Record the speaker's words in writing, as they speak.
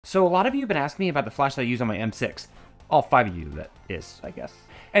So a lot of you have been asking me about the flash that I use on my M6. All 5 of you, that is, I guess.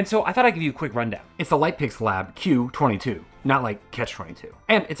 And so I thought I'd give you a quick rundown. It's the LightPix Lab Q22, not like Catch-22.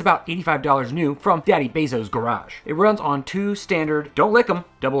 And it's about $85 new from Daddy Bezos' garage. It runs on 2 standard, don't lick them,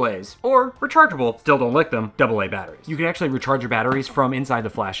 AA's, or rechargeable, still don't lick them, AA batteries. You can actually recharge your batteries from inside the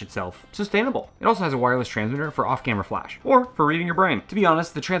flash itself. Sustainable. It also has a wireless transmitter for off-camera flash, or for reading your brain. To be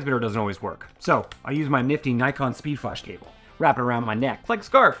honest, the transmitter doesn't always work. So I use my nifty Nikon speed flash cable. Wrap it around my neck. It's like a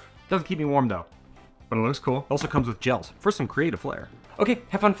scarf. Doesn't keep me warm though. But it looks cool. It also comes with gels for some creative flair. Okay,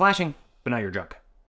 have fun flashing, but not your junk.